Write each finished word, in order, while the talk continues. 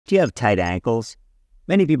Do you have tight ankles?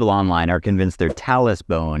 Many people online are convinced their talus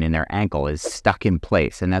bone in their ankle is stuck in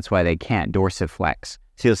place, and that's why they can't dorsiflex.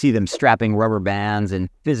 So you'll see them strapping rubber bands and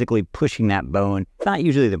physically pushing that bone. It's not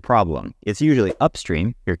usually the problem. It's usually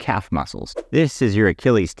upstream, your calf muscles. This is your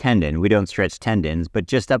Achilles tendon. We don't stretch tendons, but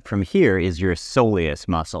just up from here is your soleus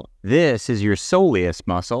muscle. This is your soleus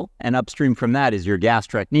muscle, and upstream from that is your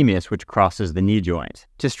gastrocnemius, which crosses the knee joint.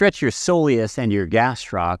 To stretch your soleus and your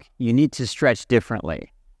gastroc, you need to stretch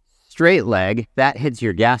differently. Straight leg, that hits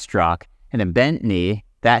your gastroc, and a bent knee,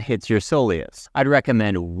 that hits your soleus. I'd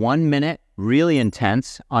recommend 1 minute really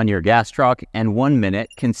intense on your gastroc and 1 minute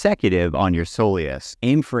consecutive on your soleus.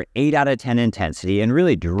 Aim for 8 out of 10 intensity and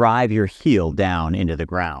really drive your heel down into the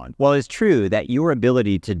ground. While it's true that your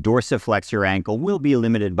ability to dorsiflex your ankle will be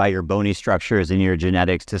limited by your bony structures and your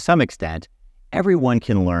genetics to some extent, everyone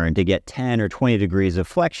can learn to get 10 or 20 degrees of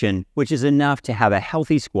flexion, which is enough to have a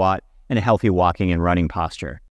healthy squat and a healthy walking and running posture.